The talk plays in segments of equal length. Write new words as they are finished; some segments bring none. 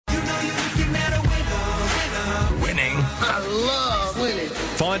love winning.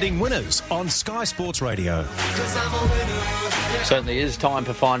 Finding Winners on Sky Sports Radio. Certainly is time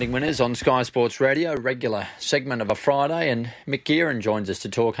for Finding Winners on Sky Sports Radio, regular segment of a Friday, and Mick Guerin joins us to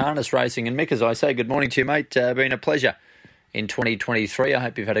talk harness racing. And Mick, as I say, good morning to you, mate. Been a pleasure in 2023. I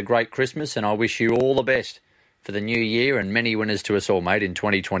hope you've had a great Christmas, and I wish you all the best for the new year and many winners to us all, mate, in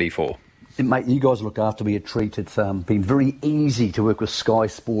 2024. Mate, you guys look after me a treat. It's been very easy to work with Sky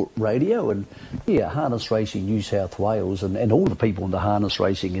Sport Radio and, Harness Racing New South Wales and all the people in the harness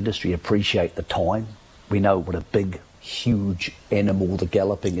racing industry appreciate the time. We know what a big, huge animal the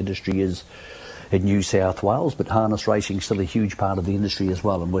galloping industry is in New South Wales, but harness racing is still a huge part of the industry as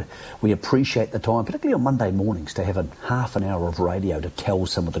well, and we appreciate the time, particularly on Monday mornings, to have a half an hour of radio to tell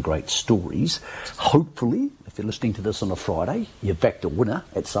some of the great stories. Hopefully, if you're listening to this on a Friday, you're back to winner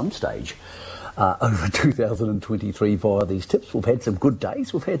at some stage over 2023 via these tips. We've had some good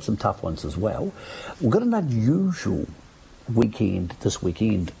days, we've had some tough ones as well. We've got an unusual weekend this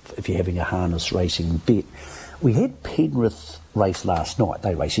weekend if you're having a harness racing bet. We had Penrith race last night.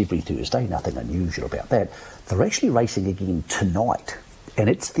 They race every Thursday, nothing unusual about that. They're actually racing again tonight, and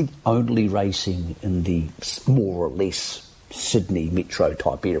it's the only racing in the more or less Sydney metro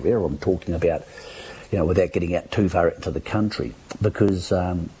type area. I'm talking about, without getting out too far into the country, because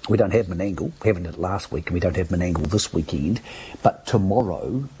we don't have Menangle. We haven't had it last week, and we don't have Menangle this weekend. But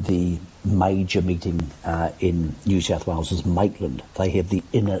tomorrow, the major meeting in New South Wales is Maitland. They have the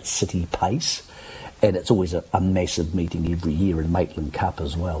inner city pace, and it's always a massive meeting every year in Maitland Cup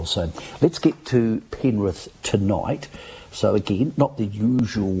as well. So let's get to Penrith tonight. So again, not the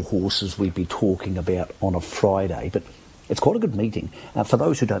usual horses we'd be talking about on a Friday, but it's quite a good meeting. For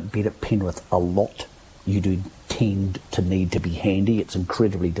those who don't bet at Penrith a lot, you do tend to need to be handy. It's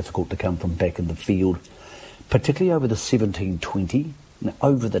incredibly difficult to come from back in the field, particularly over the 1720. Now,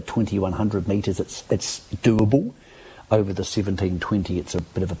 over the 2100 metres, it's doable. Over the 1720, it's a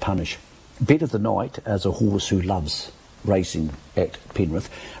bit of a punish. Bet of the night as a horse who loves racing at Penrith.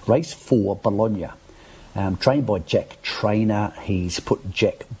 Race 4, Bologna. Trained by Jack Trainer. He's put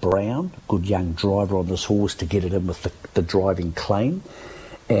Jack Brown, good young driver, on this horse to get it in with the driving claim.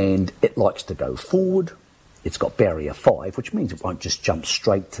 And it likes to go forward. It's got barrier 5, which means it won't just jump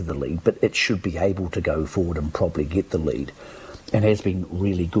straight to the lead, but it should be able to go forward and probably get the lead. And has been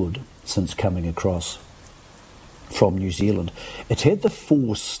really good since coming across from New Zealand. It's had the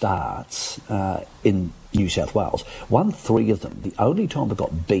 4 starts in New South Wales. Won 3 of them. The only time it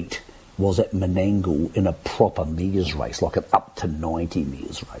got beat was at Menangle in a proper mares race, like an up to 90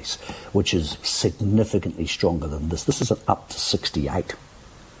 mares race, which is significantly stronger than this. This is an up to 68.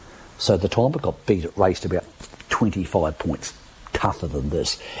 So the time it got beat, it raced about 25 points tougher than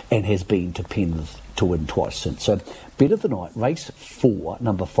this, and has been to Penrith to win twice since. So bet of the night, race 4,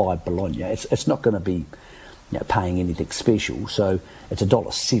 number 5, Bologna. It's not going to be paying anything special, so it's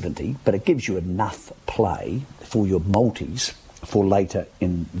 $1.70, but it gives you enough play for your multis for later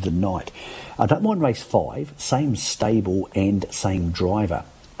in the night. I don't mind race 5, same stable and same driver.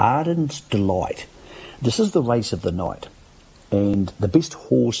 Arden's Delight. This is the race of the night, and the best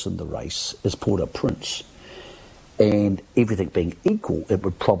horse in the race is Porter Prince. And everything being equal, it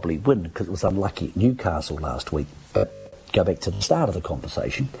would probably win because it was unlucky at Newcastle last week. But go back to the start of the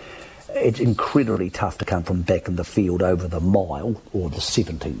conversation. It's incredibly tough to come from back in the field over the mile or the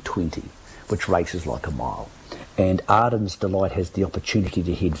 1720, which races like a mile. And Arden's Delight has the opportunity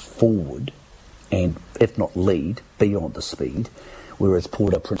to head forward and, if not lead, be on the speed, whereas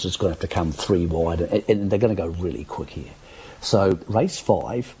Porter Prince is going to have to come 3 wide, and they're going to go really quick here. So race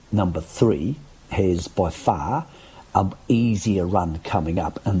 5, number 3, has by far an easier run coming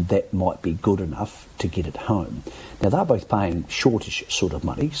up, and that might be good enough to get it home. Now, they're both paying shortish sort of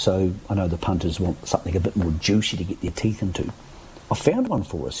money, so I know the punters want something a bit more juicy to get their teeth into. I found one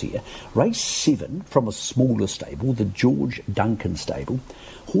for us here. Race 7 from a smaller stable, the George Duncan stable,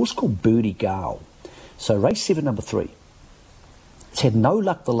 horse called Birdie Gale. So race 7, number 3. It's had no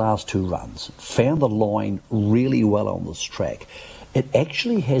luck the last 2 runs, found the line really well on this track. It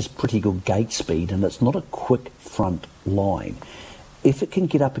actually has pretty good gate speed, and it's not a quick front line. If it can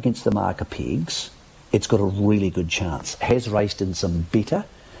get up against the marker pegs, it's got a really good chance. Has raced in some better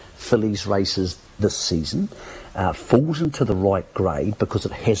fillies races this season, falls into the right grade because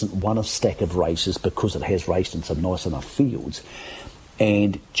it hasn't won a stack of races, because it has raced in some nice enough fields.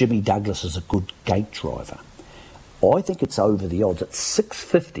 And Jimmy Douglas is a good gate driver. I think it's over the odds at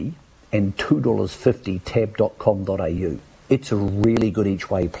 $6.50 and $2.50 tab.com.au. It's a really good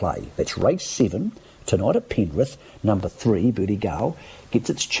each-way play. That's race 7, tonight at Penrith. Number 3, Birdie Gale, gets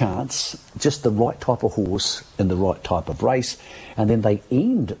its chance, just the right type of horse in the right type of race. And then they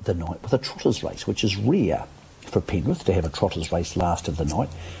end the night with a trotters race, which is rare for Penrith to have a trotters race last of the night.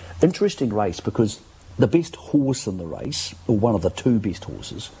 Interesting race because the best horse in the race, or one of the two best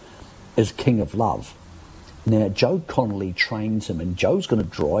horses, is King of Love. Now, Joe Connolly trains him, and Joe's going to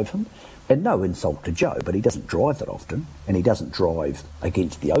drive him. And no insult to Joe, but he doesn't drive that often, and he doesn't drive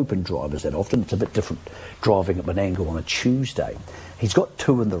against the open drivers that often. It's a bit different driving at Menangle on a Tuesday. He's got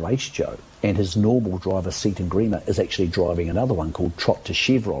two in the race, Joe, and his normal driver, Seaton Grima, is actually driving another one called Trot to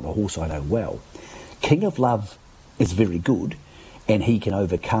Chevron, a horse I know well. King of Love is very good, and he can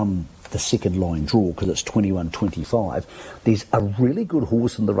overcome the second line draw because it's 21-25. There's a really good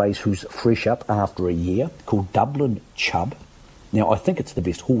horse in the race who's fresh up after a year called Dublin Chubb. Now, I think it's the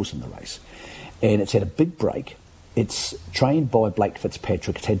best horse in the race, and it's had a big break. It's trained by Blake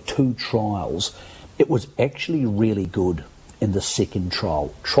Fitzpatrick. It's had 2 trials. It was actually really good in the second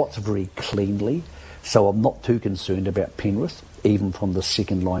trial. Trots very cleanly, so I'm not too concerned about Penrith, even from the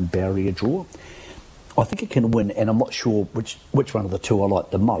second line barrier draw. I think it can win, and I'm not sure which one of the two I like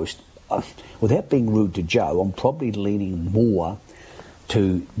the most. Without being rude to Joe, I'm probably leaning more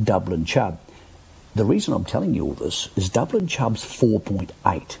to Dublin Chubb. The reason I'm telling you all this is Dublin Chubb's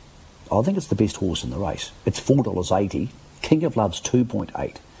 4.8. I think it's the best horse in the race. It's $4.80. King of Love's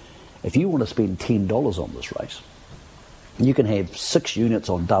 2.8. If you want to spend $10 on this race, you can have 6 units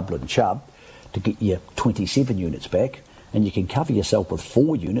on Dublin Chubb to get you 27 units back, and you can cover yourself with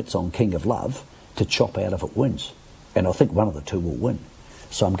 4 units on King of Love to chop out if it wins. And I think one of the two will win.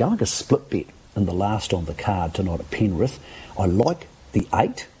 So I'm going a split bet in the last on the card tonight at Penrith. I like the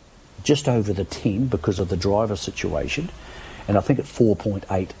 8. Just over the 10 because of the driver situation, and I think at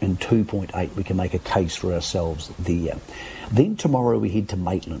 4.8 and 2.8 we can make a case for ourselves there. Then tomorrow we head to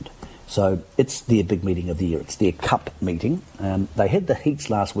Maitland, so it's their big meeting of the year. It's their cup meeting. They had the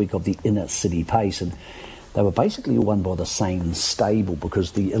heats last week of the Inner City Pace, and they were basically won by the same stable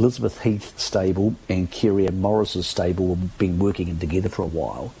because the Elizabeth Heath stable and Kerry and Morris's stable have been working in together for a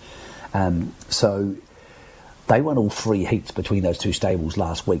while. So they won all 3 heats between those 2 stables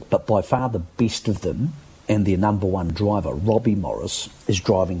last week, but by far the best of them, and their number 1 driver, Robbie Morris, is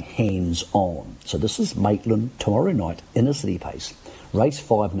driving hands-on. So this is Maitland tomorrow night, Inner City Pace. Race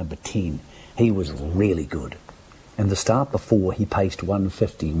 5, number 10. He was really good. And the start before, he paced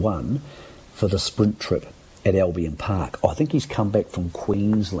 151 for the sprint trip at Albion Park. I think he's come back from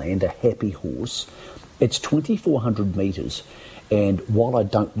Queensland, a happy horse. It's 2,400 metres. And while I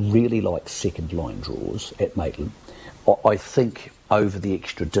don't really like second line draws at Maitland, I think over the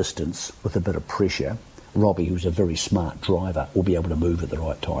extra distance with a bit of pressure, Robbie, who's a very smart driver, will be able to move at the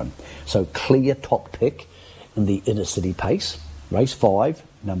right time. So clear top pick in the Inner City Pace. Race 5,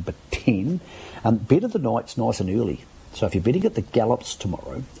 number 10. Bet of the night's nice and early. So if you're betting at the Gallops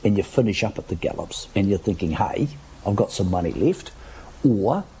tomorrow and you finish up at the Gallops and you're thinking, hey, I've got some money left,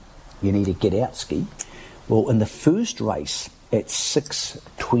 or you need a get-out ski, well, in the first race, at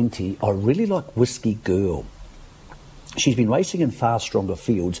 6:20, I really like Whiskey Girl. She's been racing in far stronger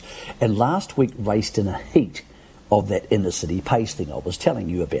fields, and last week raced in a heat of that Inner City Pace thing I was telling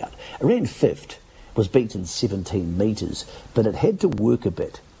you about. It ran 5th, was beaten 17 metres, but it had to work a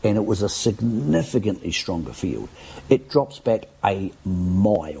bit, and it was a significantly stronger field. It drops back a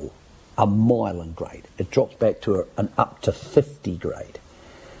mile in grade. It drops back to an up to 50 grade.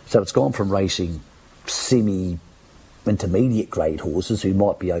 So it's gone from racing semi-intermediate grade horses who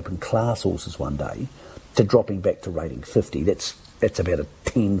might be open class horses one day to dropping back to rating 50. That's about a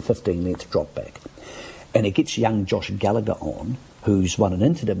 10-15 length drop back. And it gets young Josh Gallagher on, who's won an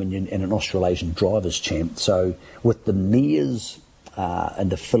Inter-Dominion and an Australasian Drivers' Champ. So with the mares and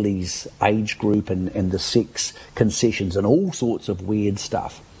the fillies age group and the sex concessions and all sorts of weird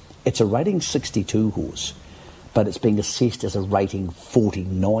stuff, it's a rating 62 horse, but it's being assessed as a rating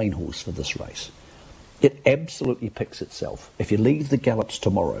 49 horse for this race. It absolutely picks itself. If you leave the Gallops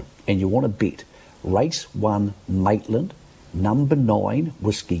tomorrow and you want to bet race 1 Maitland, number 9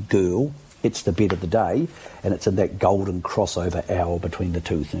 Whiskey Girl, it's the bet of the day, and it's in that golden crossover hour between the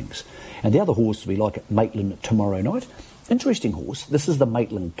two things. And the other horse we like at Maitland tomorrow night, interesting horse. This is the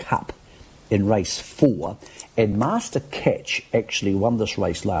Maitland Cup in race 4, and Master Catch actually won this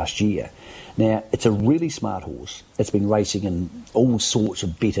race last year. Now, it's a really smart horse. It's been racing in all sorts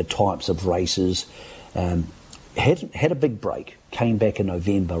of better types of races. Had a big break, came back in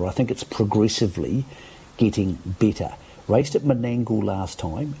November. I think it's progressively getting better. Raced at Menangle last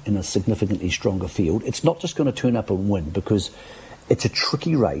time in a significantly stronger field. It's not just going to turn up and win because it's a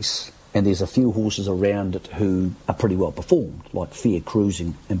tricky race and there's a few horses around it who are pretty well performed, like Fair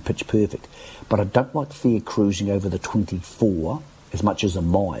Cruising and Pitch Perfect. But I don't like Fair Cruising over the 24 as much as a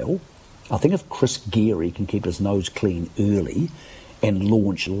mile. I think if Chris Geary can keep his nose clean early and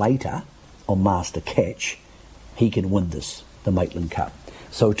launch later on Master Catch, he can win this, the Maitland Cup.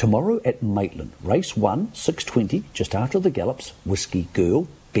 So tomorrow at Maitland, race 1, 6:20, just after the gallops, Whiskey Girl,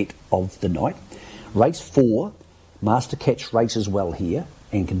 bet of the night. Race 4, Master Catch races well here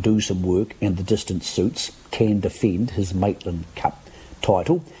and can do some work, and the distance suits, can defend his Maitland Cup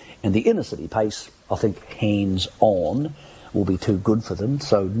title. And the inner city pace, I think hands on, will be too good for them.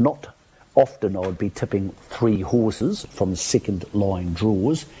 So not often I would be tipping 3 horses from second line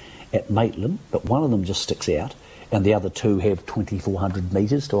draws at Maitland, but one of them just sticks out, and the other 2 have 2,400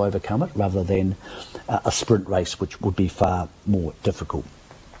 metres to overcome it, rather than a sprint race, which would be far more difficult.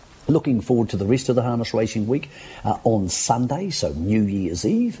 Looking forward to the rest of the harness racing week on Sunday, so New Year's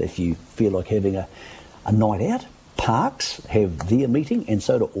Eve, if you feel like having a night out. Parks have their meeting, and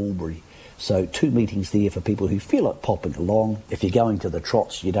so do Albury. So 2 meetings there for people who feel like popping along. If you're going to the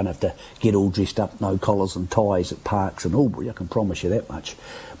trots, you don't have to get all dressed up, no collars and ties at Parks and Albury, I can promise you that much.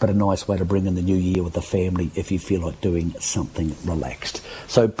 But a nice way to bring in the new year with the family if you feel like doing something relaxed.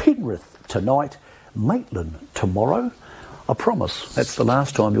 So Penrith tonight, Maitland tomorrow. I promise that's the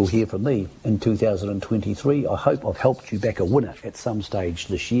last time you'll hear from me in 2023. I hope I've helped you back a winner at some stage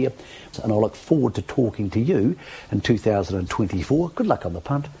this year, and I look forward to talking to you in 2024. Good luck on the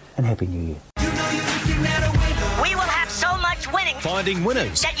punt and Happy New Year. We will have so much winning Finding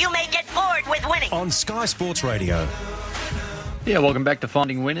Winners that you may get bored with winning. on Sky Sports Radio. Yeah, welcome back to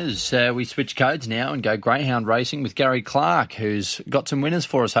Finding Winners. We switch codes now and go Greyhound racing with Gary Clark, who's got some winners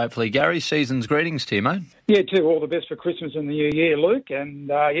for us, hopefully. Gary, season's greetings to you, mate. Yeah, too. All the best for Christmas and the New Year, Luke. And,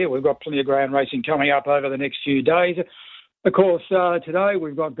 we've got plenty of greyhound racing coming up over the next few days. Of course, today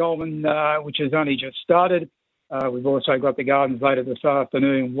we've got Goulburn, which has only just started. We've also got the Gardens later this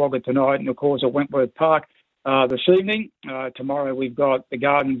afternoon, Wagga tonight, and, of course, at Wentworth Park this evening. Tomorrow we've got the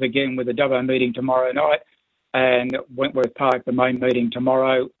Gardens again with the Dubbo meeting tomorrow night. And Wentworth Park, the main meeting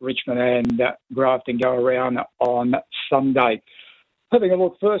tomorrow. Richmond and Grafton go around on Sunday. Having a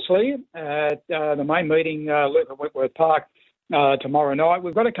look firstly at the main meeting, Luke, at Wentworth Park tomorrow night.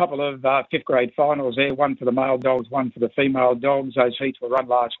 We've got a couple of 5th grade finals there, one for the male dogs, one for the female dogs. Those heats were run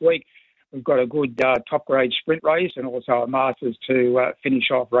last week. We've got a good top grade sprint race and also a Masters to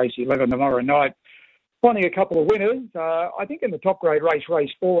finish off race 11 tomorrow night. Finding a couple of winners. I think in the top grade race, race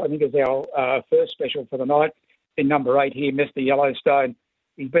 4, I think is our first special for the night. In number 8 here, Mr. Yellowstone.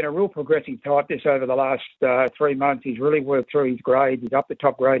 He's been a real progressive type this over the last 3 months. He's really worked through his grades. He's up the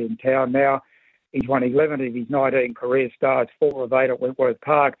top grade in town now. He's won 11 of his 19 career starts, 4 of 8 at Wentworth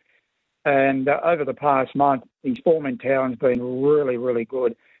Park. And over the past month, his form in town has been really, really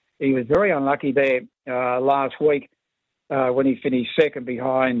good. He was very unlucky there last week when he finished second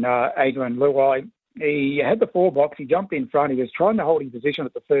behind Adrian Luai. He had the 4 box. He jumped in front. He was trying to hold his position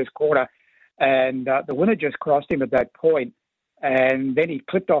at the first quarter, and the winner just crossed him at that point. And then he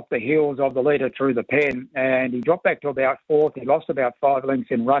clipped off the heels of the leader through the pen, and he dropped back to about 4th. He lost about 5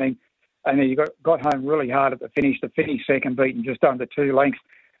 lengths in running, and then he got home really hard at the finish. The finish second, beaten just under 2 lengths.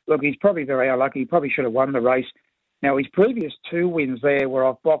 Look, he's probably very unlucky. He probably should have won the race. Now, his previous 2 wins there were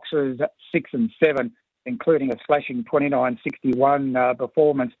off boxes 6 and 7, including a slashing 29.61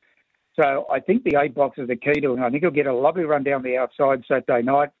 performance. So I think the 8 boxes are key to him. I think he'll get a lovely run down the outside Saturday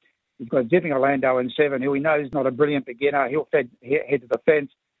night. He's got Zipping Orlando in 7, who he knows is not a brilliant beginner. He'll head to the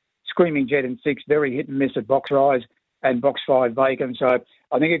fence. Screaming Jet in 6, very hit and miss at box rise, and box 5 vacant. So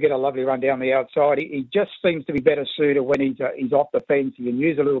I think he'll get a lovely run down the outside. He just seems to be better suited when he's off the fence. He can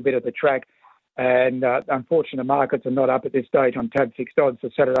use a little bit of the track. And unfortunately, the markets are not up at this stage on tab fixed odds for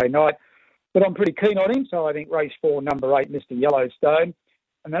Saturday night. But I'm pretty keen on him. So I think race 4, number 8, Mr. Yellowstone.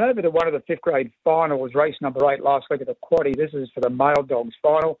 And then over to one of the 5th grade finals, race number 8 last week at the Quaddie. This is for the male dogs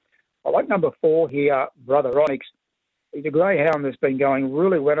final. I like number 4 here, Brother Onyx. He's a greyhound that's been going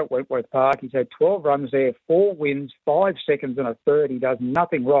really well at Wentworth Park. He's had 12 runs there, 4 wins, 5 seconds and a third. He does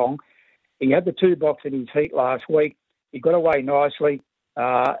nothing wrong. He had the 2 box in his heat last week. He got away nicely,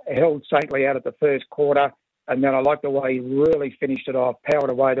 held Saintly out at the first quarter, and then I like the way he really finished it off, powered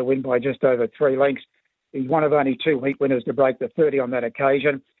away to win by just over 3 lengths. He's one of only 2 heat winners to break the 30 on that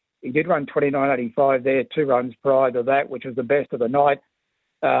occasion. He did run 29.85 there, 2 runs prior to that, which was the best of the night.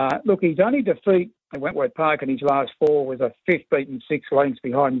 Look, his only defeat at Wentworth Park in his last 4 was a 5th beaten 6 lengths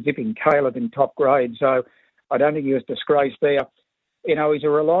behind Zipping Caleb in top grade. So I don't think he was disgraced there. You know, he's a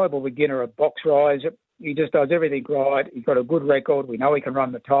reliable beginner at box rise. He just does everything right. He's got a good record. We know he can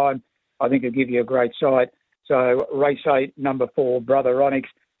run the time. I think he'll give you a great sight. So race 8, number 4, Brother Onyx.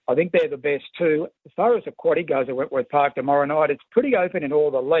 I think they're the best 2. As far as the Quaddie goes at Wentworth Park tomorrow night, it's pretty open in all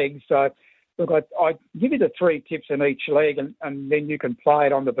the legs. So, look, I give you the 3 tips in each leg, and then you can play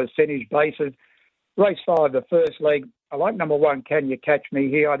it on the percentage basis. Race 5, the first leg, I like number 1, Can You Catch Me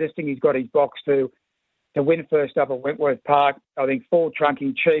here. I just think he's got his box to to win first up at Wentworth Park. I think 4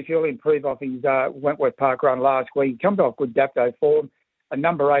 Trunky Chief, he'll improve off his Wentworth Park run last week. He comes off good Dapto form. A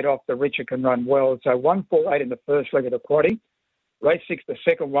number 8 off the Richard can run well. So 1-4-8 in the first leg of the quaddie. Race 6, the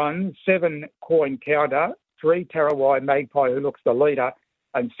second one, 7 Coin Counter, 3 Tarawai Magpie, who looks the leader,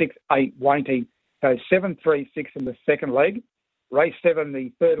 and 6-8 Wainty. So 7-3-6 in the second leg. Race 7,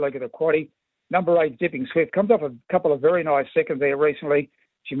 the third leg of the quaddie. Number 8, Zipping Swift, comes off a couple of very nice seconds there recently.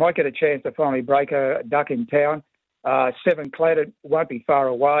 She might get a chance to finally break a duck in town. 7, Cladded, won't be far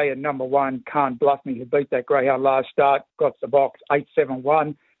away. And number 1, Can't Bluff Me, who beat that Greyhound last start, got the box,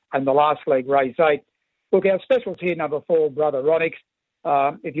 8-7-1. And the last leg, race 8. Look, our specials here, number 4, Brother Ronix.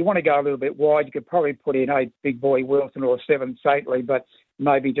 If you want to go a little bit wide, you could probably put in 8, Big Boy Wilson, or 7, Saintly, but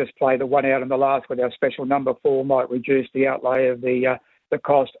maybe just play the one out in the last with our special number 4 might reduce the outlay of the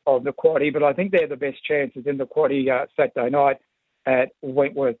cost of the quaddie. But I think they're the best chances in the quaddie Saturday night at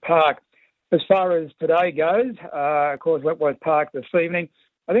Wentworth Park. As far as today goes, of course, Wentworth Park this evening,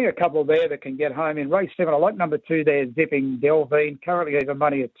 I think a couple there that can get home in race 7. I like number 2 there, Zipping Delvine, currently even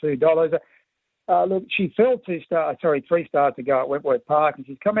money at $2. Look, she fell 3 stars ago at Wentworth Park, and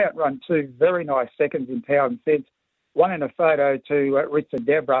she's come out and run 2 very nice seconds in town since. One in a photo to Ritza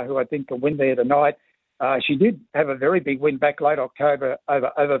Deborah, who I think can win there tonight. She did have a very big win back late October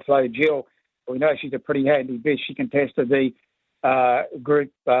over Overflow Jill. We know she's a pretty handy bitch. She contested the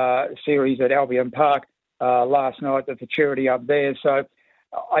group series at Albion Park last night, the futurity up there. So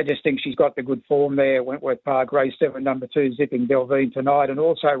I just think she's got the good form there. Wentworth Park, race 7, number 2, Zipping Delvine tonight. And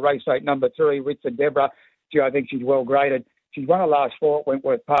also race 8, number 3, Ritza Deborah. Gee, I think she's well graded. She's won her last 4 at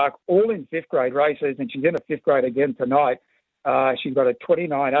Wentworth Park, all in 5th grade races, and she's in a 5th grade again tonight. She's got a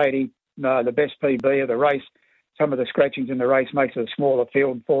 29.80, the best PB of the race. Some of the scratchings in the race makes it a smaller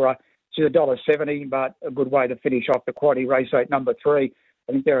field for her. She's $1.70, but a good way to finish off the quaddie, race 8, number 3.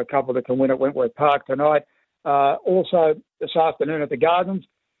 I think there are a couple that can win at Wentworth Park tonight. Also, this afternoon at the Gardens,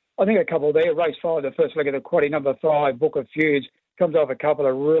 I think a couple there. Race 5, the first leg of the quaddie, number 5, Book of Feuds, comes off a couple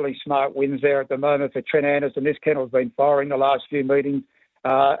of really smart wins there at the moment for Trent Anderson. This kennel's been firing the last few meetings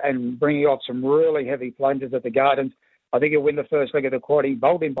and bringing off some really heavy plunges at the Gardens. I think he'll win the first leg of the quaddie.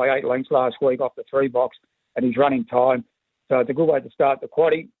 Bowled in by 8 lengths last week off the 3 box, and he's running time. So it's a good way to start the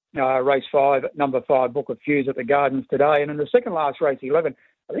quaddie. Race 5, number 5, Book of Feuds at the Gardens today. And in the second last, race 11,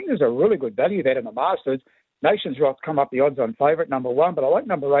 I think there's a really good value there in the Masters. Nations Rock's come up the odds on favourite, number 1, but I like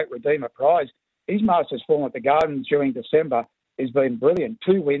number 8, Redeemer Prize. His Masters form at the Gardens during December has been brilliant.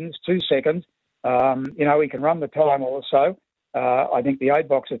 2 wins, 2 seconds. He can run the time also. I think the 8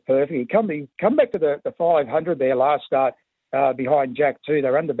 box is perfect. He come back to the 500 there last start behind Jack 2.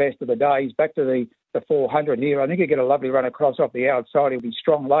 They're under best of the day. He's back to the 400 here. I think he'll get a lovely run across off the outside. He'll be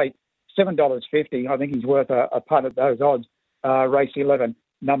strong late. $7.50. I think he's worth a punt at those odds. Race 11,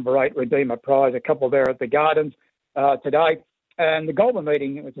 number 8, Redeemer Prize. A couple there at the Gardens today. And the Goulburn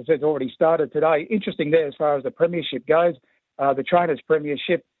meeting, as I said, already started today. Interesting there as far as the premiership goes. The Trainers'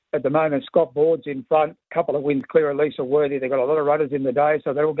 Premiership at the moment, Scott Board's in front, a couple of wins clear of Lisa Worthy. They've got a lot of runners in the day,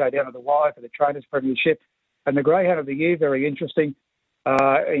 so they will go down to the wire for the Trainers' Premiership. And the Greyhound of the Year, very interesting.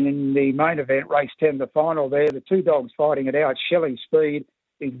 In the main event, race 10, the final there, the 2 dogs fighting it out. Shelley Speed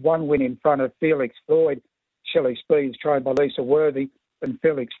is 1 win in front of Felix Floyd. Shelley Speed is trained by Lisa Worthy, and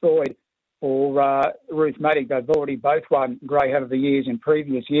Felix Floyd for Ruth Maddock. They've already both won Greyhound of the Years in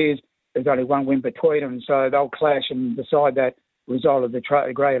previous years. There's only 1 win between them, so they'll clash and decide that result of the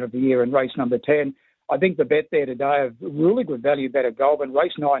Greyhound of the Year in race number 10. I think the bet there today, a really good value bet at Goulburn.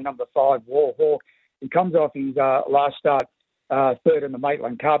 Race 9, number 5, War Hawk. He comes off his last start, 3rd in the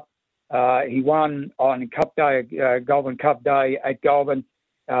Maitland Cup. He won on Cup Day, Goulburn Cup Day at Goulburn.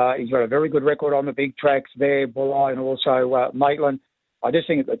 He's got a very good record on the big tracks there, Bulli and also Maitland. I just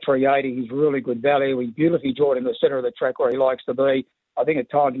think at the 380, he's really good value. He's beautifully drawn in the centre of the track where he likes to be. I think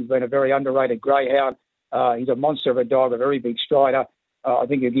at times he's been a very underrated greyhound. He's a monster of a dog, a very big strider. I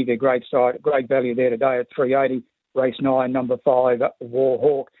think he'll give you a great value there today at 380, race 9, number 5, War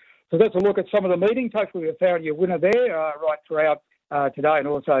Hawk. So that's a look at some of the meetings. Hopefully we've found your winner there right throughout today and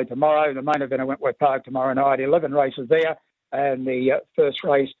also tomorrow. The main event at Wentworth Park tomorrow night, 11 races there, and the first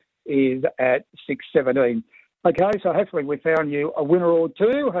race is at 6:17. Okay, so hopefully we found you a winner or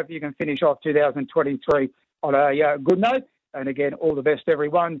two. Hope you can finish off 2023 on a good note. And again, all the best,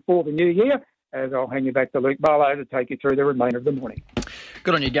 everyone, for the new year, as I'll hand you back to Luke Barlow to take you through the remainder of the morning.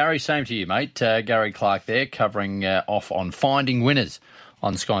 Good on you, Gary. Same to you, mate. Gary Clark there, covering off on finding winners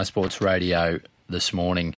on Sky Sports Radio this morning.